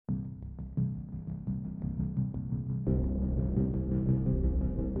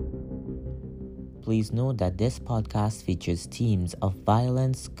Please note that this podcast features themes of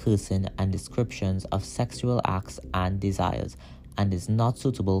violence, cursing, and descriptions of sexual acts and desires, and is not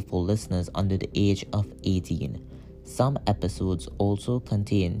suitable for listeners under the age of 18. Some episodes also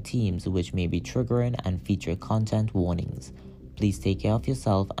contain themes which may be triggering and feature content warnings. Please take care of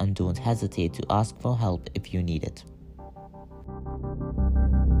yourself and don't hesitate to ask for help if you need it.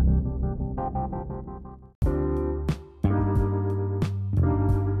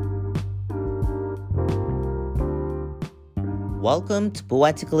 Welcome to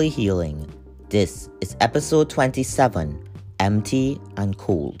Poetically Healing. This is episode 27, Empty and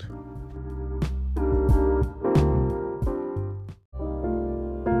Cold.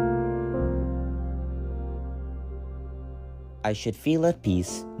 I should feel at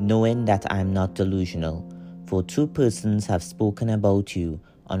peace knowing that I am not delusional, for two persons have spoken about you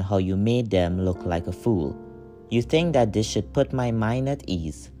on how you made them look like a fool. You think that this should put my mind at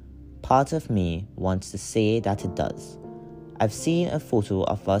ease. Part of me wants to say that it does. I've seen a photo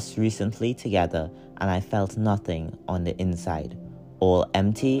of us recently together and I felt nothing on the inside. All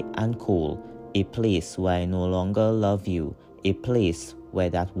empty and cold, a place where I no longer love you, a place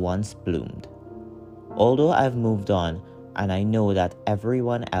where that once bloomed. Although I've moved on and I know that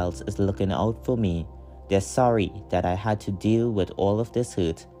everyone else is looking out for me, they're sorry that I had to deal with all of this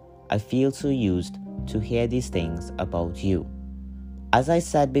hurt. I feel so used to hear these things about you. As I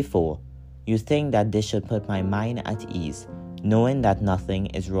said before, you think that this should put my mind at ease, knowing that nothing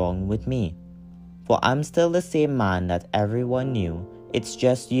is wrong with me. For I'm still the same man that everyone knew. It's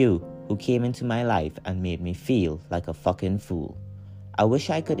just you who came into my life and made me feel like a fucking fool. I wish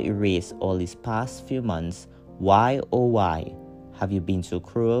I could erase all these past few months. Why, oh why, have you been so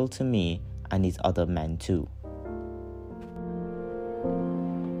cruel to me and these other men too?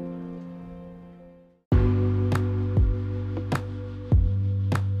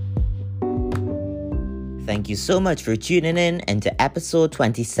 Thank you so much for tuning in into episode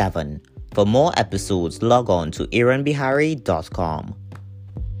 27. For more episodes, log on to aaronbihari.com.